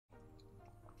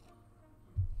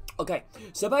Okay,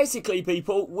 so basically,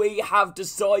 people, we have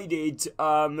decided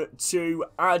to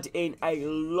add in a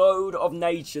load of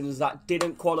nations that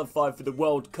didn't qualify for the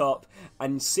World Cup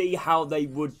and see how they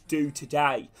would do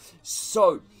today.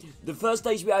 So, the first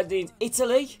nation we added in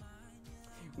Italy,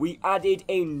 we added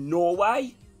in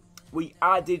Norway, we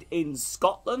added in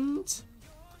Scotland,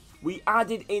 we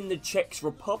added in the Czech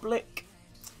Republic,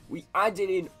 we added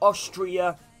in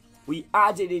Austria, we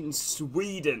added in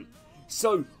Sweden.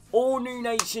 So, all new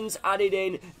nations added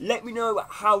in. Let me know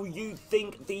how you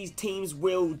think these teams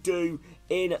will do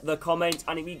in the comments.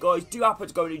 And if you guys do happen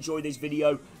to go and enjoy this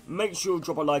video, make sure to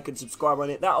drop a like and subscribe on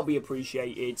it. That'll be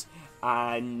appreciated.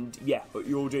 And yeah, but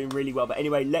you're all doing really well. But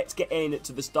anyway, let's get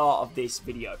into the start of this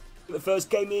video. The first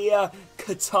game here,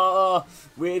 Qatar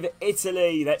with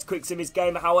Italy. Let's quick sim this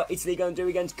game. How are Italy going to do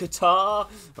against Qatar?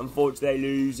 Unfortunately, they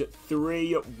lose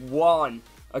 3-1.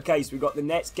 Okay, so we've got the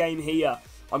next game here.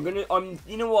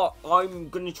 you know what? I'm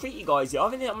gonna treat you guys here. I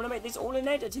think I'm gonna make this all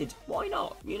unedited. Why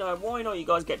not? You know, why not? You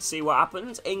guys get to see what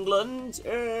happens. England.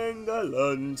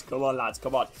 Come on, lads,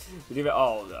 come on. We give it.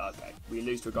 Oh, okay. We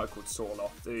lose to a guy called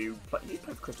Sorloth who he's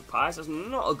played for Crystal Palace. That's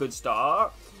not a good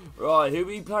start. Right, who are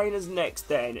we playing as next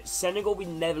then? Senegal with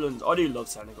Netherlands. I do love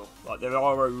Senegal. Like, they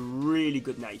are a really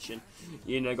good nation.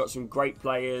 You know, got some great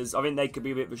players. I think they could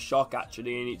be a bit of a shock,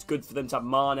 actually, and it's good for them to have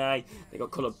Mane. They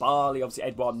got Koulibaly, obviously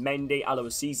Edouard Mendy, Alaba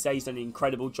Ceesay's done an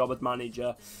incredible job as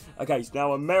manager. Okay, so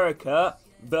now America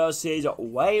versus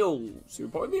Wales. Who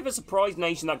would probably be a surprise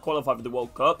nation that qualified for the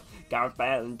World Cup. Gareth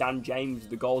Bale and Dan James,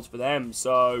 the goals for them.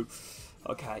 So,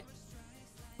 okay.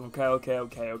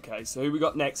 Okay. So who we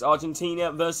got next?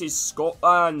 Argentina versus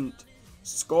Scotland.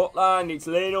 Scotland, it's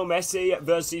Lionel Messi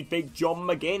versus Big John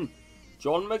McGinn.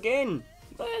 John McGinn.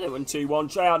 They won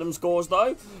 2-1. Che Adams scores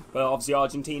though. But obviously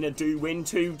Argentina do win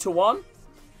 2-1.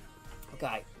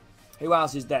 Okay. Who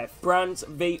else is there? France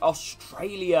v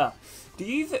Australia.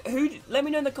 Let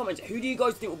me know in the comments. Who do you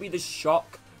guys think will be the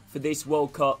shock for this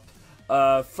World Cup?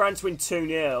 France win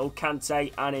 2-0.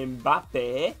 Kante and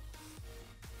Mbappe.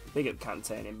 Big up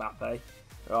Kante and Mbappe.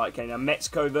 Right, okay, now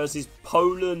Mexico versus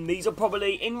Poland. These are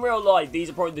probably, in real life, these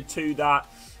are probably the two that,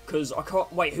 because I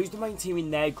can't, wait, who's the main team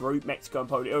in their group? Mexico and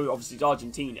Poland. Oh, obviously it's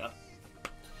Argentina.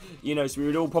 You know, so we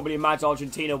would all probably imagine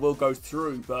Argentina will go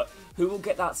through, but who will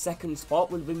get that second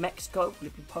spot? Will it be Mexico? Will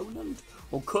it be Poland?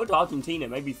 Or could Argentina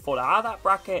maybe fall out of that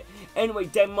bracket? Anyway,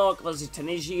 Denmark versus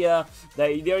Tunisia.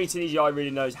 The only Tunisia I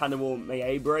really know is Hannibal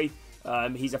Mejbri.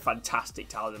 He's a fantastic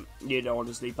talent. You know,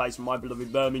 honestly, he plays for my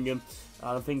beloved Birmingham.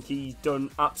 And I think he's done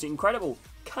absolutely incredible.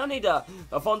 Canada,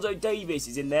 Alphonso Davies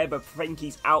is in there, but I think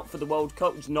he's out for the World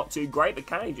Cup, which is not too great. But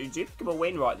Canada did give him a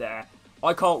win right there.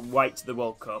 I can't wait to the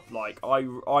World Cup. Like,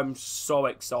 I'm so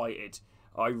excited.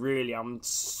 I really am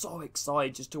so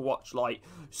excited just to watch, like,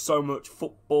 so much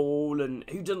football. And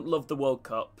who doesn't love the World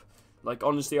Cup? Like,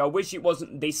 honestly, I wish it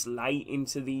wasn't this late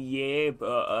into the year,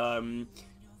 but,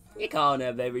 you can't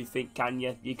have everything, can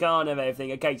you? You can't have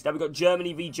everything. Okay, so now we've got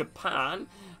Germany v Japan.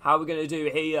 How are we going to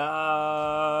do here?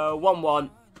 1-1.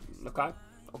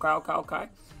 Okay.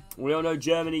 We all know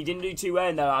Germany didn't do too well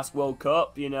in their last World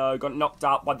Cup. You know, got knocked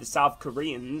out by the South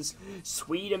Koreans.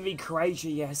 Sweden v Croatia.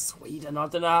 Yes, Sweden. I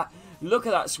don't know. Look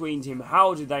at that Sweden team.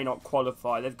 How did they not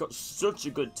qualify? They've got such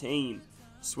a good team.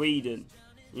 Sweden.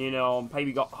 You know,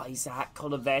 maybe got Isaac,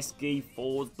 Koloveski,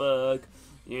 Forsberg.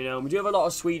 You know, we do have a lot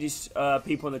of Swedish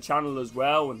people on the channel as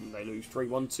well, and they lose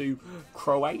 3-1 to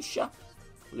Croatia.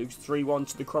 Lose 3-1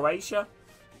 to the Croatia.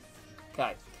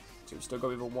 Okay, so we've still got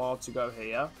a while to go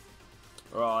here.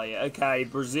 Right, okay,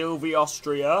 Brazil v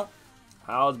Austria.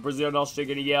 How's Brazil and Austria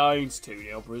going to go? It's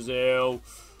 2-0 Brazil.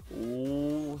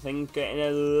 Ooh, things getting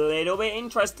a little bit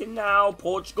interesting now.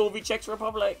 Portugal v Czech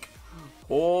Republic.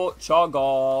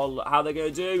 Portugal. How they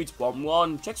going to do? It's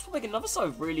 1-1. Czech Republic, another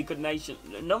really good nation.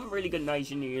 Another really good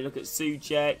nation. You look at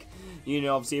Souček. You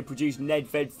know, obviously it produced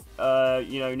Nedved.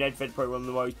 You know, Nedved probably one of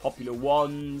the most popular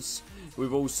ones.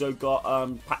 We've also got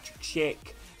Patrick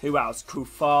Schick. Who else?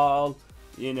 Kufal.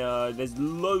 You know, there's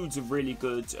loads of really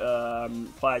good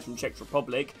players from Czech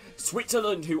Republic.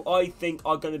 Switzerland, who I think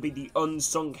are going to be the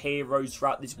unsung heroes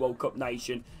throughout this World Cup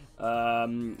nation.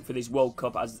 For this World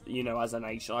Cup, as you know, as a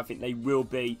nation, I think they will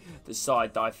be the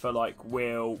side that I feel like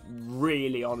will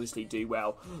really honestly do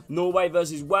well. Norway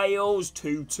versus Wales,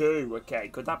 2-2. Okay,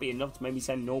 could that be enough to maybe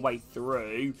send Norway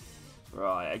through?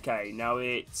 Right, okay, now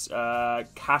it's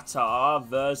Qatar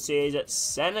versus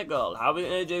Senegal. How are we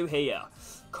going to do here?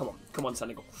 Come on,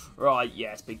 Senegal. Right,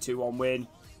 yes, big 2-1 win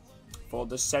for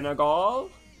the Senegal.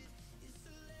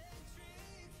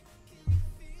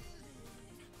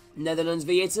 Netherlands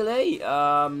v Italy.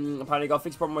 Apparently got a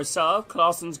fixed problem myself.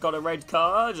 Klaasen's got a red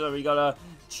card. We got a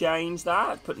change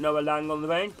that. Put Noah Lang on the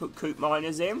bench. Put Coop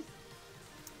Miners in.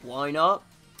 Why not?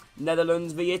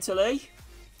 Netherlands v Italy.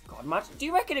 God, imagine. Do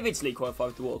you reckon if Italy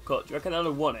qualified for the World Cup, do you reckon they'll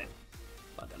have won it?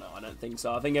 I don't know. I don't think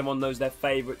so. I think everyone knows their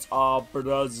favourites are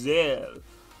Brazil.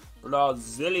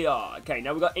 Brasilia. Okay,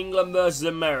 now we've got England versus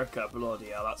America. Bloody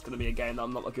hell, that's going to be a game that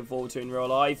I'm not looking forward to in real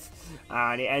life.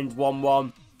 And it ends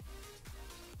 1-1.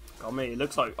 I mean, it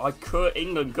looks like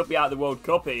England could be out of the World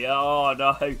Cup here. Oh,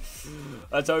 no.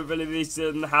 Let's hopefully this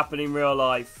doesn't happen in real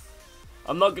life.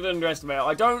 I'm not going to underestimate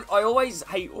it. I always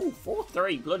hate,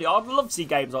 4-3. Bloody, I'd love to see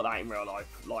games like that in real life.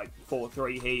 Like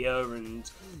 4-3 here and,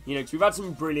 you know, because we've had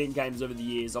some brilliant games over the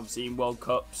years, obviously in World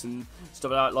Cups and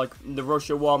stuff like that. Like the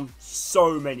Russia one,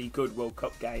 so many good World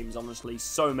Cup games, honestly.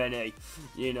 So many,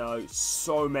 you know,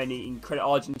 so many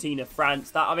incredible. Argentina,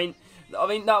 France, that, I mean,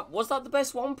 was that the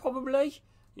best one? Probably.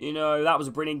 You know, that was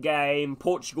a brilliant game.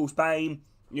 Portugal, Spain,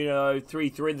 you know,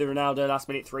 3-3, the Ronaldo last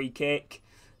minute free kick.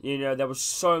 You know, there were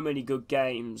so many good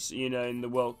games, you know, in the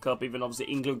World Cup. Even, obviously,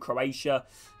 England, Croatia,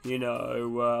 you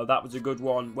know, that was a good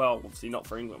one. Well, obviously not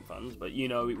for England fans, but, you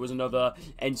know, it was another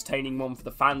entertaining one for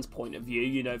the fans' point of view,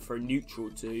 you know, for a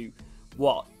neutral to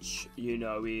watch, you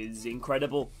know, is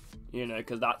incredible. You know,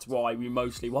 because that's why we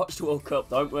mostly watch the World Cup,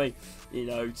 don't we? You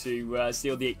know, to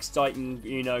see all the exciting,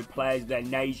 you know, players, their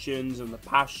nations and the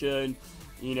passion.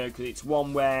 You know, because it's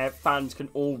one where fans can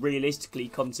all realistically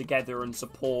come together and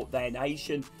support their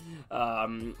nation.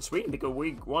 Sweden pick a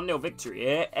 1-0 victory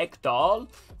here. Ekdal,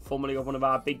 formerly of one of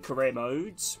our big career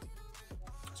modes.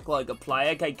 It's quite a good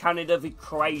player. Okay, Canada v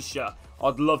Croatia.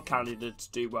 I'd love Canada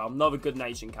to do well. Another good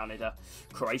nation, Canada.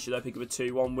 Croatia, they'll pick up a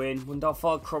 2-1 win. Wonder how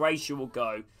far Croatia will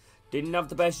go. Didn't have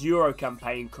the best Euro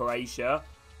campaign, Croatia.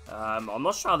 I'm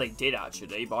not sure how they did,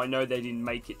 actually, but I know they didn't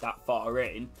make it that far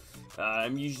in.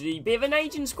 Usually a bit of an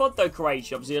aging squad though,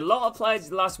 Croatia. Obviously a lot of players in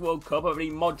the last World Cup.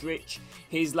 Obviously Modric,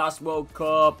 his last World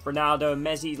Cup. Ronaldo and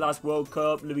Messi's last World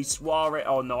Cup. Luis Suarez.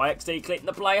 Oh no, I accidentally clicked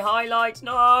the play highlights.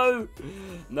 No.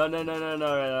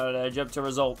 No. Jump to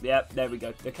result. Yep, there we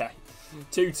go. Okay.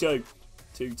 2-2.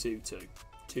 2-2-2.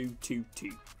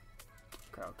 2-2-2.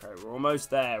 Okay, we're almost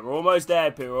there. We're almost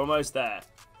there, Pooh. We're almost there.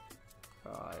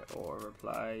 Right, auto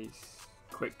replace.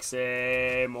 Quick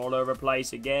sim. Auto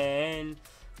replace again.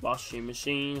 Washing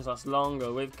machines last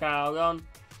longer with Calgon.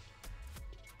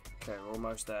 Okay, we're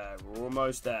almost there. We're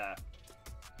almost there.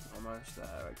 Almost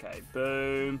there. Okay,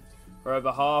 boom. We're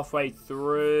over halfway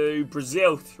through.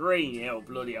 Brazil 3-0.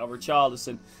 Bloody hell,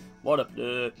 Richarlison. What a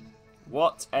blur.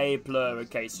 What a blur.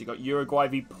 Okay, so you got Uruguay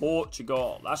v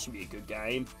Portugal. That should be a good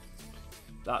game.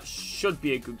 That should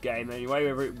be a good game anyway.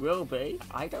 Whether it will be,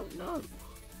 I don't know.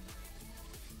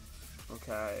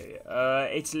 Okay,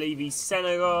 Italy v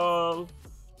Senegal.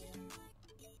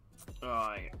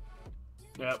 Right.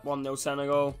 Yep, 1-0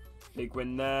 Senegal. Big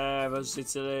win there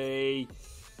versus Italy.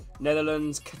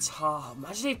 Netherlands, Qatar.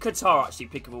 Imagine if Qatar actually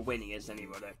pick up a win against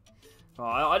anybody.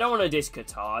 Right, I don't want to diss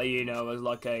Qatar, you know, as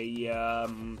like a,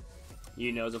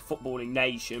 you know, as a footballing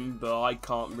nation, but I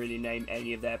can't really name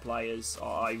any of their players.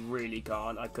 I really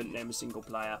can't. I couldn't name a single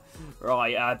player.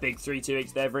 Right, big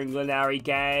 3-2 there for England, Harry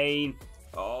Kane.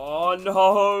 Oh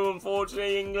no,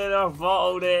 unfortunately England have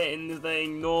bottled it in the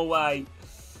thing. Norway.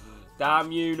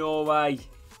 Damn you, Norway.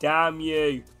 Damn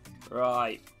you.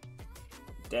 Right.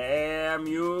 Damn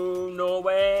you,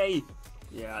 Norway.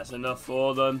 Yeah, that's enough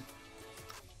for them.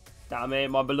 Damn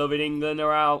it, my beloved England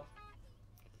are out.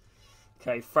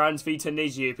 Okay, France v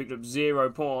Tunisia picked up 0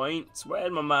 points.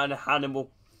 Where's my man Hannibal?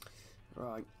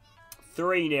 Right.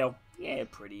 3-0. Yeah,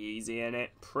 pretty easy, innit?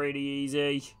 Pretty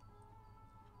easy.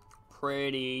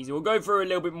 Pretty easy. We'll go through a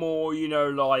little bit more, you know,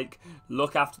 like,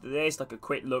 look after this, like a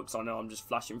quick look. So I know I'm just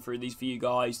flashing through these for you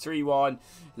guys. 3-1. It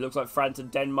looks like France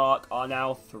and Denmark are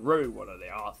now through. Well, they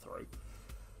are through.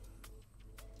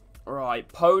 Right,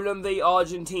 Poland v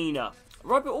Argentina.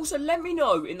 Right, but also let me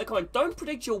know in the comments. Don't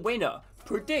predict your winner.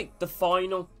 Predict the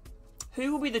final.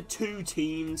 Who will be the 2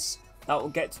 teams that will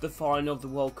get to the final of the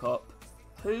World Cup?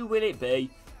 Who will it be?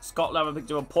 Scotland have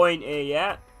picked up a point here,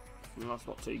 yeah? That's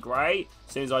not too great.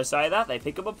 As soon as I say that, they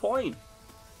pick up a point.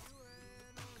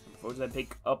 Unfortunately, they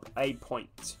pick up a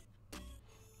point.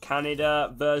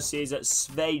 Canada versus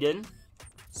Sweden.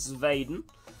 Sweden.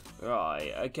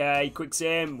 Right, okay, quick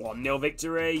sim. 1-0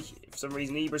 victory. For some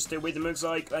reason, Ibra's still with them. Looks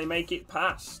like they make it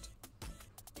past.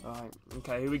 Right,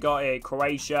 okay, who we got here?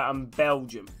 Croatia and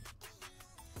Belgium.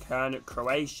 Can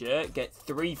Croatia get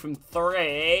 3 from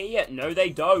 3? No, they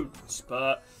don't.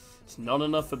 But it's not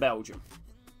enough for Belgium.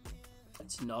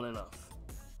 It's not enough.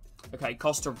 Okay,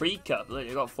 Costa Rica.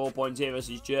 They've got 4 points here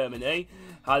versus Germany.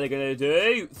 How are they going to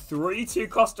do? 3-2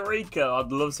 Costa Rica.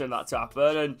 I'd love seeing that to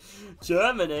happen. And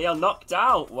Germany are knocked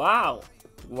out. Wow.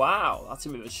 Wow, that's a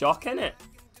bit of a shock, isn't it?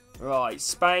 Right,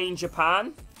 Spain,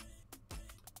 Japan.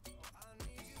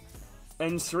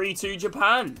 And 3-2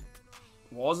 Japan.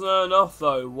 Wasn't enough,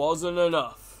 though. Wasn't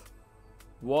enough.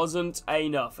 Wasn't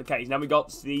enough. Okay, now we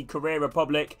got the Czech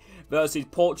Republic versus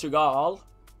Portugal.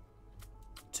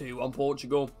 2-1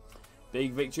 Portugal.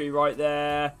 Big victory right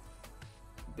there.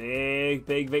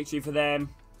 Big victory for them.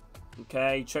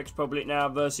 Okay, Czech Republic now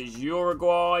versus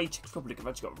Uruguay. Czech Republic have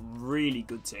actually got a really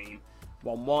good team.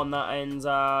 1-1 that ends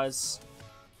as.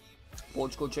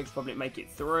 Portugal, Czech Republic make it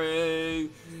through.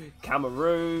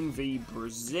 Cameroon v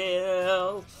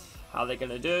Brazil. How are they going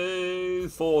to do?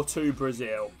 4-2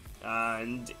 Brazil.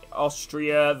 And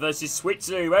Austria versus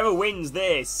Switzerland. Whoever wins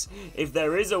this, if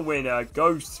there is a winner,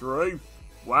 goes through.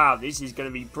 Wow, this is going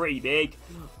to be pretty big.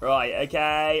 Right,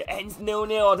 okay. Ends 0-0.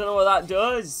 I don't know what that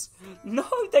does. No,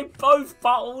 they both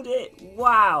bottled it.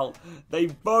 Wow. They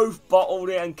both bottled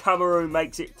it and Cameroon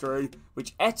makes it through.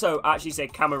 Which Eto actually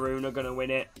said Cameroon are going to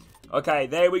win it. Okay,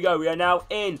 there we go. We are now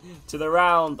in to the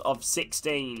round of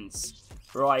 16s.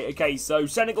 Right, okay, so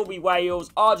Senegal v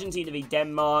Wales, Argentina v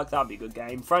Denmark, that'd be a good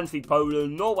game. France v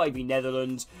Poland, Norway v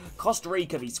Netherlands, Costa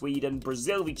Rica v Sweden,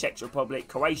 Brazil v Czech Republic,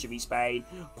 Croatia v Spain,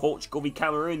 Portugal v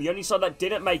Cameroon. The only side that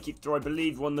didn't make it through, I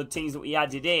believe, one of the teams that we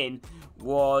added in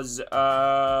was,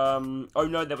 oh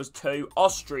no, there was 2,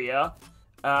 Austria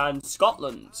and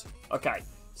Scotland. Okay,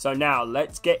 so now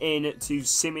let's get into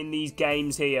simming these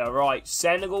games here. Right,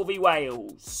 Senegal v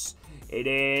Wales. It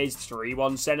is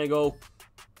 3-1 Senegal.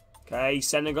 Okay,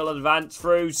 Senegal advance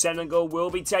through. Senegal will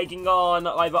be taking on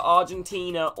either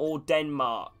Argentina or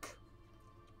Denmark.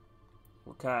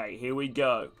 Okay, here we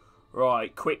go.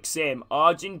 Right, quick sim.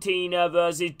 Argentina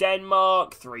versus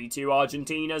Denmark. 3-2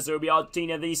 Argentina, so it'll be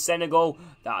Argentina v Senegal.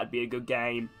 That'd be a good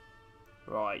game.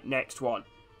 Right, next one.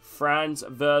 France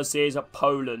versus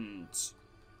Poland.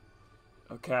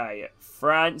 Okay,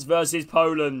 France versus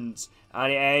Poland.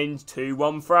 And it ends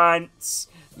 2-1 France.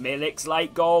 Milik's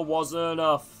late goal wasn't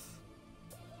enough.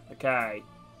 Okay,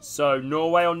 so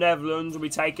Norway or Netherlands will be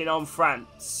taking on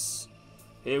France.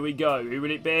 Here we go. Who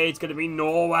will it be? It's going to be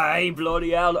Norway.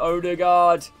 Bloody hell,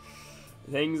 Odegaard.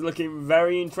 Things looking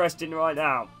very interesting right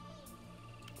now.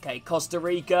 Okay, Costa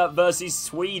Rica versus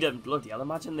Sweden. Bloody hell,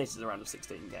 imagine this is a round of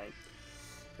 16 game.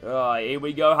 Right, here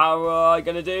we go. How are I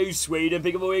going to do? Sweden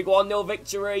pick up a big 1-0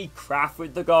 victory. Kraft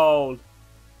with the goal.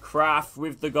 Kraft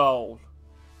with the goal.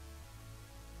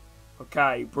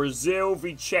 Okay, Brazil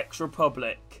v Czech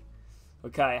Republic.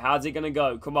 Okay, how's it going to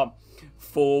go? Come on.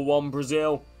 4-1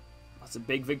 Brazil. That's a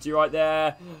big victory right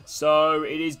there. So,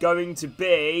 it is going to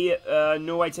be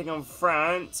Norway taking on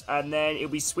France. And then it'll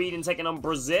be Sweden taking on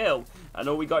Brazil. And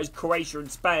all we got is Croatia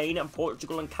and Spain. And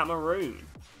Portugal and Cameroon.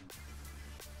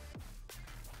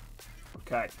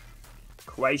 Okay.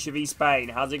 Croatia v Spain.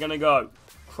 How's it going to go?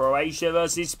 Croatia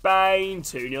versus Spain.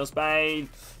 2-0 Spain.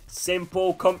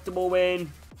 Simple, comfortable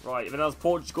win. Right, then that's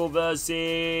Portugal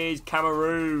versus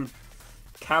Cameroon.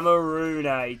 Cameroon,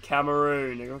 eh?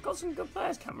 Cameroon. They've got some good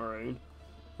players, Cameroon.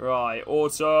 Right,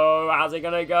 also, how's it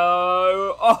going to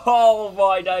go? Oh,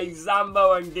 my days.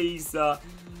 Zambo and Gisa.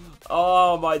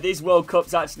 Oh, my, this World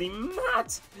Cup's actually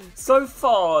mad. So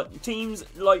far, teams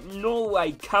like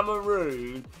Norway,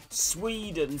 Cameroon,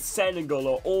 Sweden, Senegal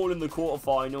are all in the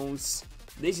quarterfinals.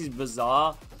 This is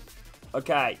bizarre.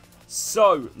 Okay,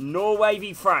 so, Norway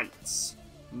v France.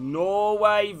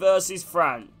 Norway versus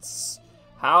France.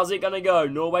 How's it going to go?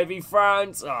 Norway v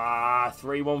France.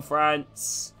 3-1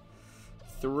 France.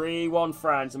 3-1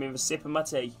 France. I'm going to have a sip of my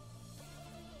tea.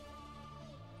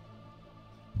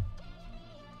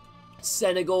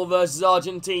 Senegal versus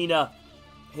Argentina.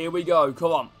 Here we go.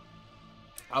 Come on.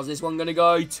 How's this one going to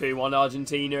go? 2-1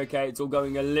 Argentina. Okay, it's all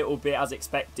going a little bit as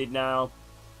expected now.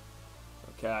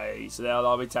 Okay, so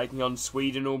they'll be taking on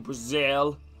Sweden or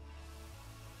Brazil.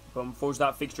 But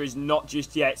unfortunately, that fixture is not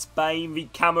just yet. Spain v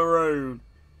Cameroon.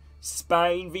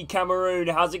 Spain v Cameroon.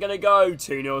 How's it going to go?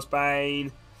 2-0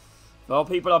 Spain. A lot of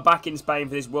people are backing Spain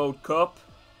for this World Cup.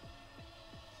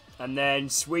 And then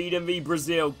Sweden v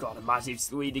Brazil. God, imagine if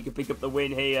Sweden could pick up the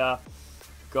win here.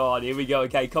 God, here we go.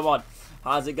 Okay, come on.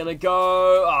 How's it going to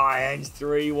go? It ends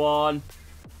 3-1.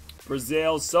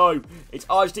 Brazil. So, it's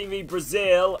Argentina v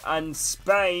Brazil and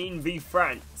Spain v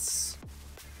France.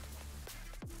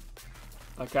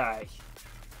 Okay.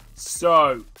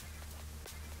 So.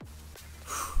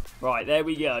 Right, there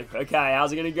we go. Okay,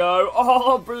 how's it going to go?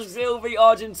 Oh, Brazil v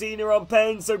Argentina on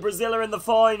pen. So, Brazil are in the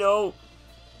final.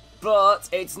 But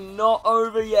it's not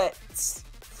over yet.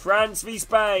 France v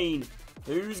Spain.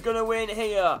 Who's going to win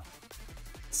here?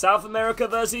 South America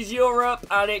versus Europe.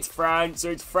 And it's France. So,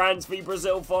 it's France v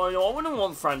Brazil final. I wouldn't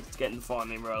want France to get in the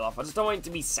final in real life. I just don't want it to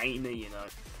be samey, you know.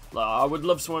 I would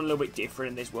love someone a little bit different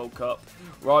in this World Cup.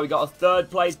 Right, we got a third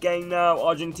place game now.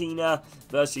 Argentina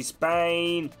versus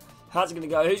Spain. How's it going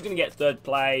to go? Who's going to get third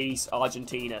place?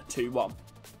 Argentina, 2-1.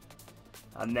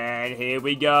 And then here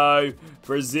we go.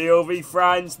 Brazil v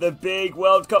France, the big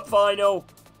World Cup final.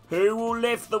 Who will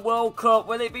lift the World Cup?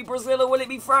 Will it be Brazil or will it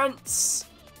be France?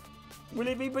 Will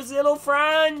it be Brazil or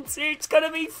France? It's going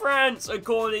to be France,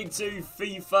 according to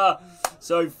FIFA.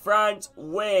 So France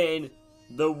win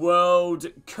the World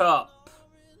Cup.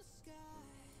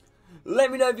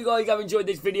 Let me know if you guys have enjoyed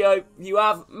this video. If you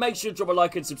have, make sure to drop a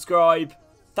like and subscribe.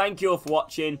 Thank you all for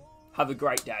watching. Have a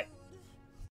great day.